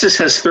 Texas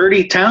has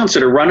 30 towns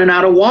that are running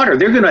out of water.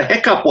 They're going to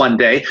hiccup one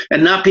day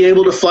and not be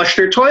able to flush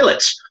their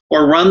toilets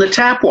or run the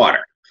tap water.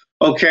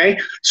 Okay,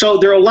 so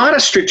there are a lot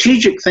of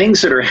strategic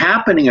things that are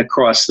happening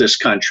across this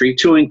country,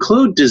 to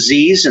include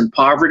disease and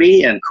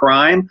poverty and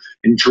crime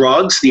and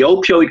drugs, the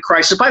opioid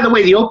crisis. By the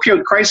way, the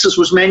opioid crisis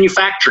was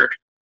manufactured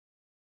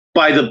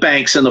by the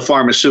banks and the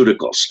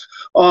pharmaceuticals.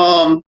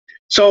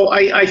 So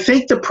I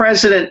think the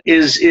president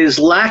is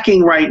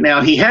lacking right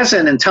now. He has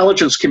an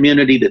intelligence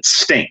community that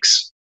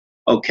stinks.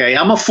 Okay,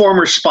 I'm a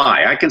former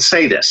spy. I can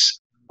say this.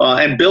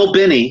 And Bill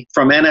Binney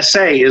from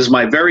NSA is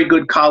my very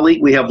good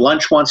colleague. We have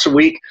lunch once a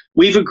week.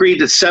 We've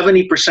agreed that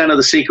 70% of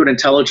the secret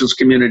intelligence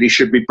community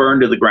should be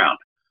burned to the ground,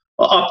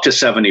 up to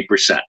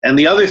 70%. And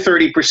the other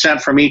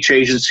 30% from each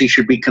agency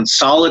should be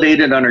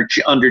consolidated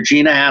under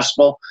Gina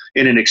Haspel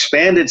in an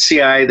expanded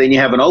CIA. Then you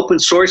have an open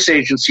source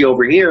agency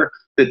over here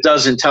that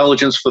does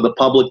intelligence for the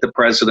public, the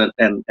president,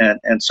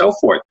 and so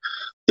forth.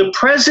 The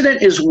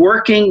president is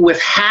working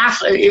with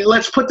half,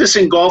 let's put this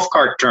in golf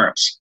cart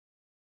terms.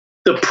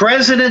 The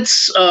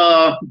president's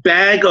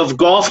bag of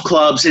golf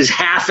clubs is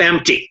half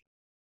empty.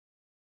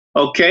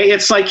 Okay,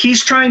 it's like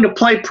he's trying to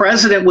play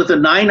president with a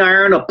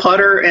 9-iron, a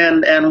putter,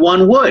 and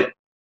 1 wood.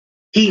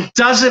 He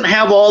doesn't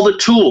have all the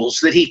tools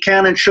that he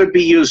can and should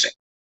be using.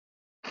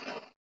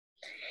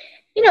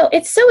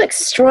 It's so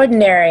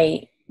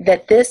extraordinary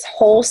that this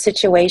whole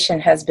situation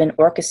has been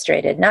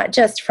orchestrated, not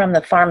just from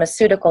the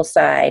pharmaceutical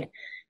side,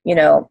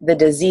 the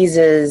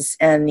diseases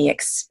and the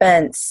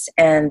expense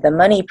and the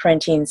money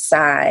printing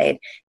side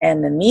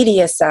and the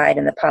media side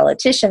and the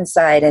politician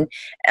side and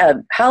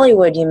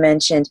Hollywood, you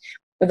mentioned,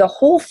 the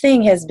whole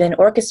thing has been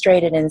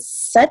orchestrated in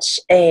such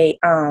a,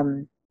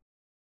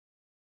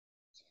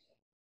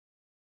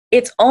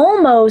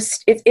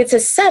 it's a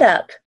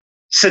setup.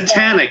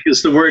 Satanic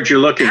is the word you're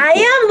looking for. I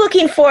am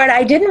looking for it.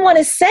 I didn't want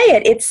to say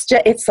it.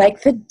 It's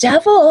like the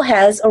devil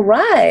has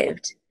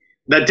arrived.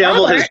 The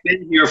devil has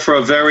been here for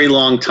a very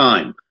long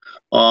time.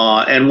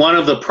 And one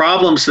of the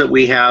problems that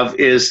we have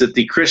is that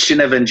the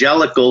Christian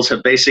evangelicals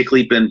have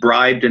basically been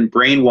bribed and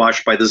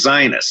brainwashed by the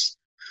Zionists.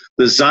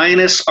 The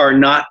Zionists are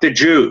not the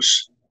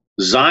Jews.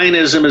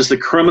 Zionism is the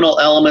criminal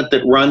element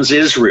that runs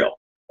Israel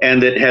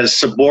and that has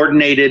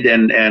subordinated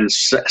and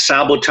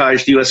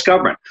sabotaged the U.S.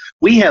 government.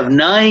 We have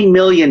 9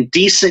 million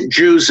decent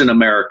Jews in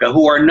America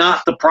who are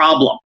not the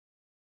problem.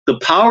 The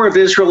power of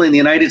Israel in the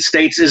United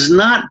States is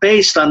not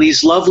based on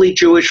these lovely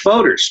Jewish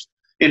voters.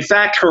 In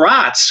fact,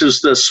 Haaretz,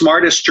 who's the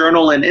smartest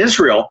journal in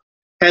Israel,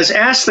 has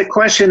asked the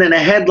question in a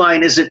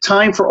headline, is it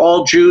time for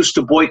all Jews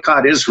to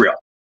boycott Israel?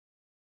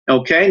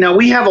 Okay, now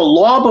we have a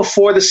law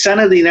before the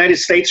Senate of the United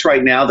States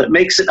right now that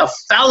makes it a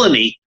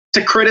felony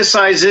to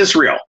criticize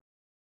Israel.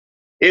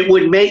 It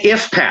would make,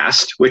 if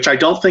passed, which I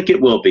don't think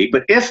it will be,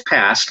 but if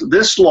passed,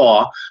 this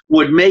law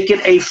would make it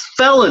a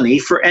felony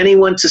for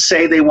anyone to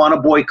say they want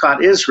to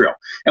boycott Israel.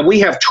 And we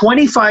have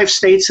 25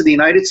 states in the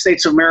United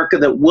States of America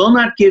that will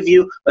not give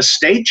you a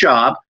state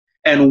job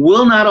and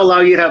will not allow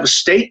you to have a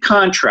state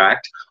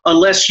contract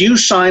unless you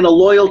sign a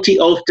loyalty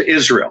oath to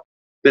Israel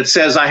that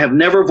says, I have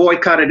never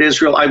boycotted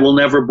Israel, I will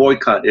never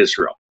boycott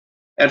Israel.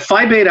 At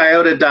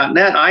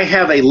phi-beta-iota.net, I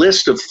have a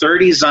list of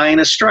 30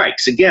 Zionist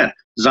strikes. Again,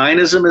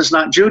 Zionism is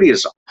not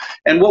Judaism.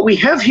 And what we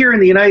have here in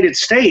the United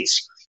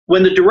States,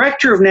 when the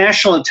Director of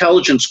National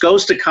Intelligence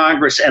goes to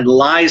Congress and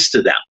lies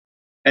to them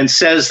and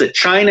says that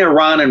China,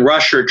 Iran, and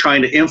Russia are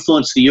trying to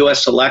influence the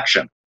U.S.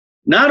 election,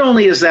 not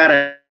only is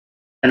that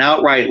an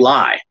outright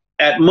lie,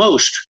 at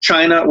most,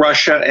 China,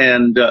 Russia,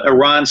 and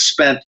Iran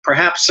spent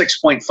perhaps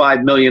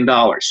 $6.5 million.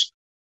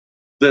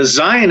 The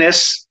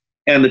Zionists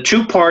and the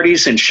two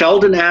parties and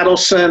Sheldon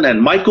Adelson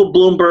and Michael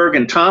Bloomberg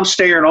and Tom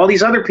Steyer and all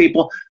these other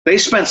people, they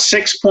spent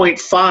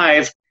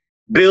 $6.5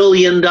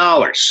 billion.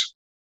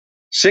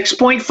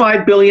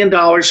 $6.5 billion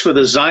for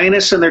the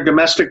Zionists and their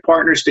domestic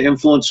partners to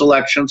influence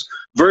elections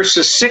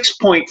versus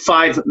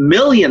 $6.5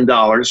 million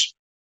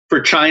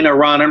for China,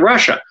 Iran, and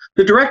Russia.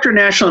 The Director of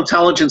National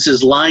Intelligence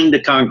is lying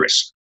to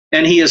Congress,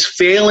 and he is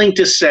failing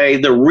to say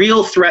the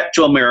real threat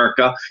to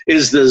America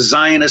is the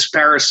Zionist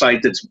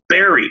parasite that's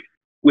buried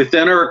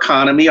within our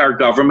economy, our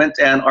government,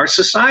 and our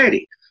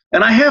society.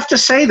 And I have to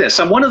say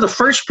this, I'm one of the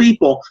first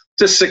people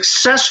to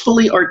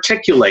successfully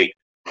articulate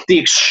the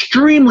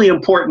extremely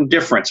important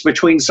difference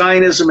between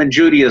Zionism and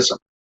Judaism.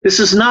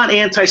 This is not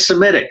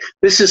anti-Semitic.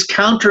 This is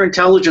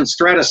counterintelligence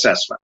threat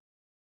assessment.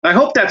 I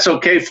hope that's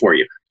okay for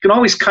you. You can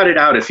always cut it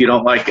out if you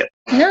don't like it.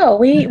 No,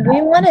 we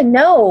want to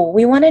know.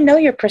 We want to know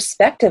your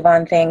perspective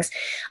on things.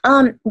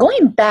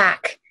 Going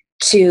back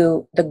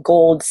to the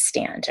gold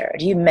standard,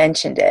 you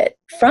mentioned it.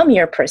 From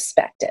your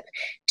perspective,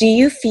 do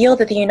you feel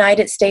that the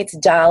United States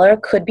dollar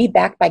could be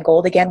backed by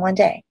gold again one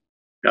day?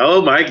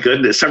 Oh my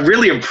goodness, I'm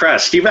really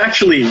impressed. You've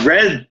actually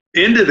read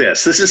into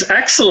this. This is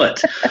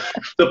excellent.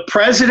 The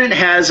president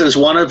has as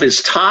one of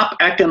his top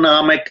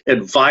economic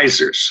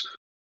advisors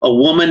a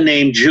woman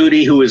named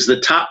Judy, who is the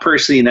top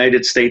person in the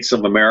United States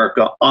of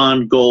America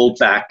on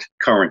gold-backed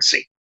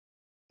currency.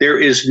 There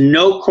is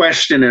no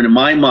question in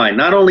my mind,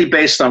 not only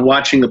based on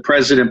watching the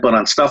president, but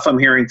on stuff I'm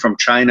hearing from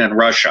China and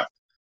Russia,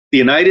 the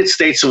United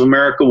States of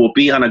America will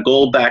be on a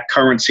gold-backed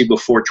currency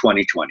before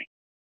 2020.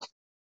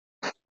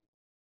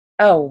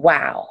 Oh,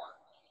 wow.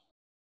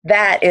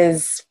 That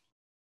is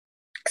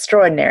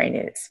extraordinary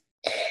news.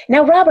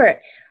 Now,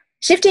 Robert,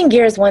 shifting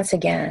gears once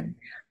again,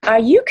 are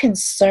you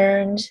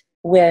concerned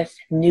with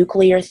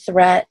nuclear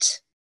threat,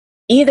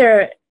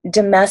 either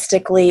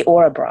domestically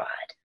or abroad?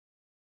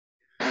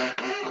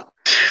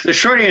 The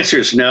short answer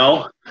is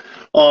no.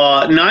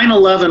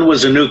 9/11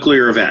 was a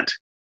nuclear event.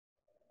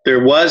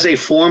 There was a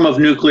form of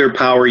nuclear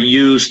power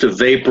used to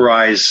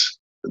vaporize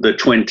the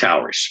Twin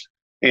Towers.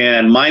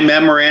 And my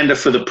memoranda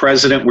for the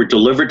president were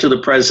delivered to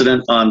the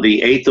president on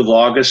the 8th of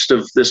August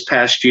of this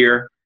past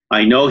year.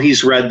 I know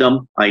he's read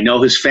them. I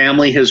know his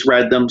family has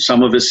read them.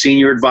 Some of his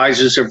senior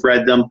advisors have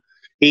read them.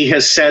 He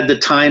has said the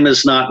time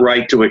is not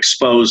right to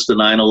expose the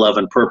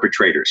 9/11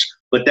 perpetrators.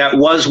 But that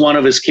was one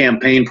of his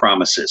campaign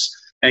promises.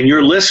 And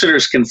your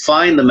listeners can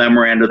find the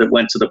memoranda that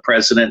went to the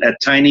president at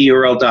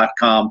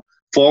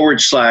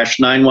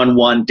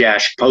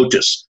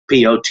tinyurl.com/911-POTUS,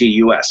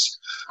 P-O-T-U-S.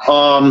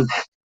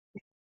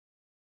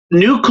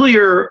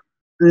 Nuclear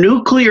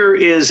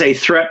is a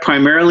threat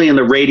primarily in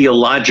the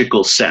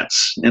radiological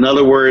sense. In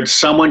other words,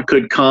 someone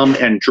could come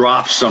and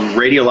drop some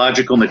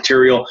radiological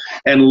material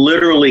and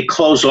literally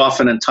close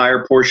off an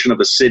entire portion of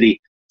a city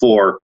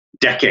for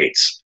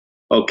decades.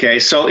 Okay,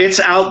 so it's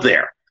out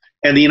there.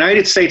 And the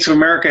United States of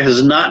America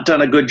has not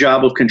done a good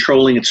job of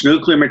controlling its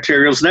nuclear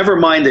materials. Never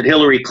mind that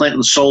Hillary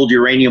Clinton sold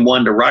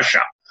uranium-1 to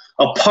Russia.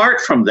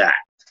 Apart from that,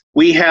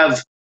 we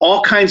have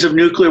all kinds of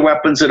nuclear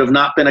weapons that have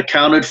not been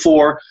accounted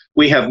for.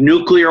 We have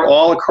nuclear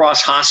all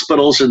across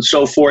hospitals and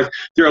so forth.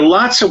 There are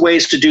lots of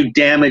ways to do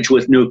damage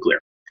with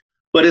nuclear.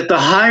 But at the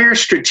higher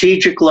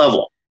strategic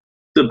level,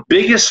 the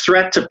biggest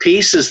threat to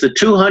peace is the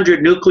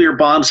 200 nuclear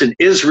bombs in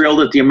Israel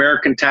that the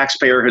American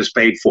taxpayer has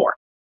paid for.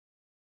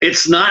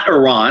 It's not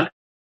Iran,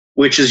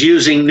 which is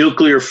using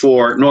nuclear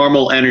for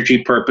normal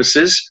energy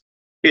purposes.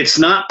 It's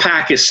not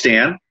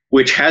Pakistan,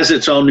 which has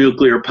its own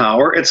nuclear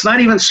power. It's not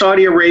even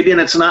Saudi Arabia,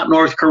 and it's not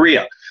North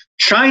Korea.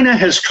 China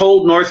has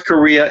told North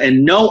Korea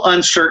in no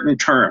uncertain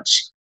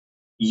terms,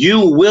 you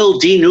will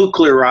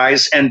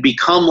denuclearize and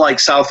become like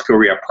South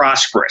Korea,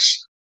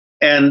 prosperous.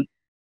 And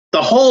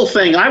the whole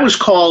thing, I was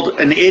called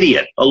an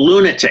idiot, a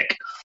lunatic,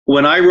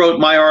 when I wrote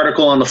my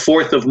article on the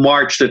 4th of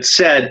March that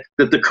said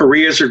that the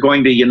Koreas are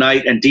going to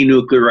unite and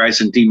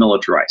denuclearize and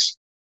demilitarize.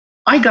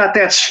 I got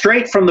that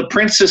straight from the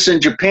princess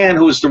in Japan,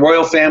 who is the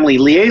royal family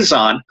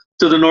liaison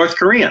to the North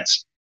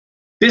Koreans.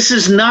 This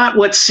is not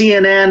what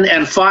CNN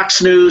and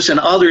Fox News and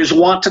others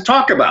want to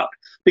talk about,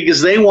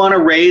 because they want to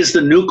raise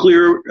the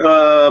nuclear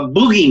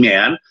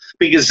boogeyman,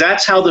 because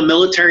that's how the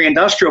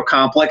military-industrial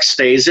complex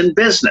stays in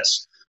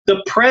business.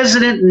 The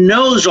president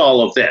knows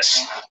all of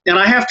this. And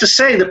I have to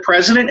say, the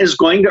president is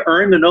going to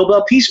earn the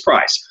Nobel Peace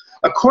Prize.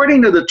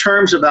 According to the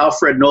terms of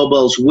Alfred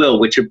Nobel's will,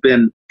 which have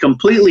been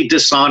completely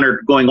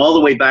dishonored going all the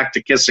way back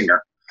to Kissinger,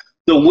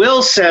 the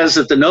will says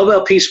that the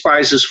Nobel Peace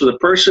Prize is for the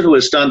person who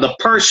has done, the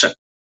person,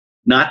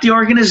 not the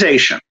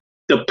organization,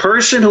 the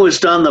person who has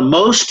done the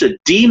most to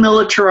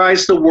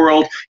demilitarize the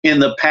world in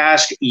the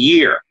past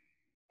year.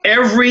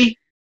 Every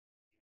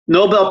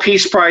Nobel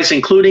Peace Prize,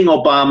 including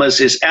Obama's,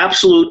 is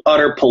absolute,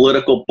 utter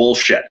political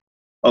bullshit.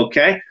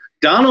 Okay?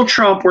 Donald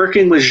Trump,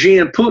 working with Xi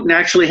and Putin,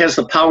 actually has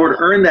the power to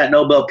earn that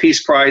Nobel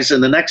Peace Prize in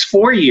the next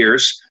 4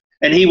 years,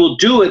 and he will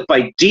do it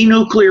by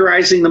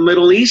denuclearizing the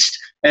Middle East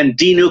and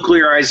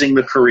denuclearizing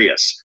the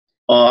Koreas.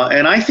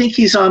 And I think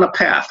he's on a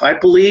path. I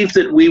believe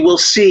that we will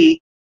see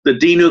the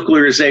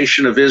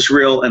denuclearization of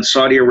Israel and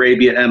Saudi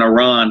Arabia and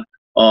Iran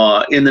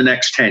in the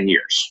next 10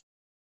 years.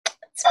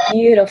 It's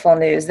beautiful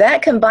news.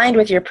 That, combined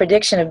with your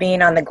prediction of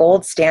being on the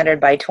gold standard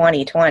by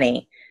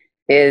 2020,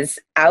 is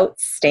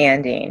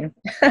outstanding.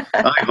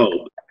 I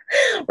hope.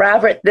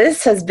 Robert,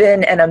 this has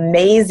been an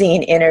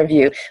amazing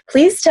interview.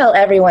 Please tell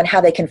everyone how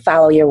they can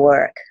follow your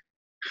work.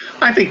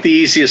 I think the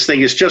easiest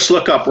thing is just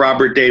look up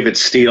Robert David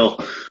Steele.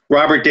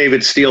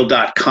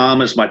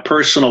 RobertDavidSteele.com is my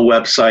personal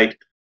website.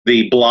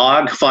 The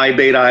blog,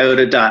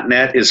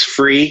 phi-beta-iota.net, is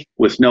free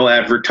with no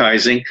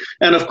advertising.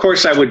 And of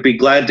course, I would be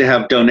glad to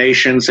have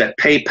donations at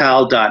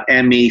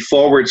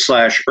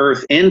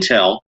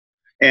paypal.me/EarthIntel.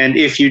 And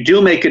if you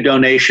do make a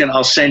donation,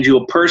 I'll send you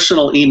a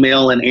personal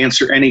email and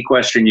answer any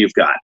question you've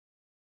got.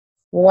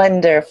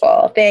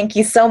 Wonderful. Thank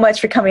you so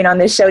much for coming on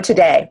this show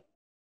today.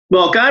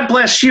 Well, God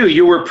bless you.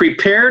 You were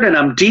prepared, and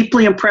I'm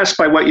deeply impressed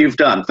by what you've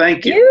done.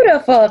 Thank you.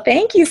 Beautiful.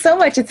 Thank you so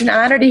much. It's an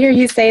honor to hear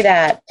you say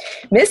that.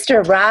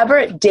 Mr.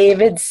 Robert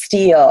David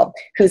Steele,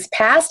 whose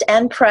past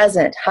and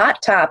present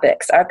hot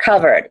topics are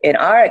covered in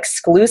our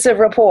exclusive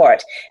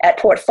report at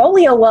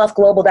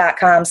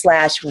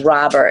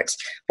portfoliowealthglobal.com/Robert.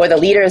 For the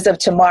leaders of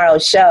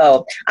tomorrow's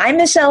show, I'm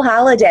Michelle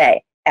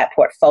Holliday at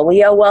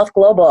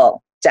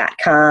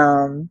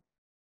portfoliowealthglobal.com.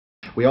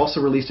 We also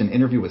released an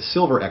interview with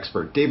silver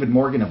expert David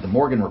Morgan of the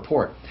Morgan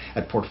Report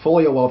at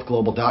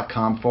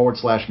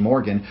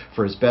portfoliowealthglobal.com/Morgan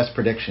for his best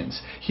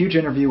predictions. Huge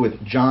interview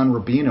with John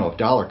Rubino of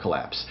Dollar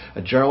Collapse.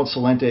 A Gerald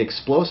Celente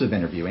explosive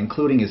interview,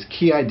 including his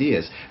key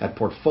ideas at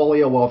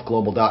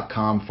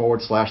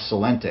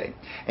portfoliowealthglobal.com/Celente.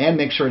 And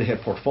make sure to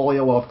hit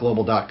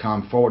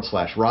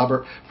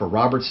portfoliowealthglobal.com/Robert for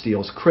Robert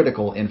Steele's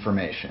critical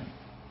information.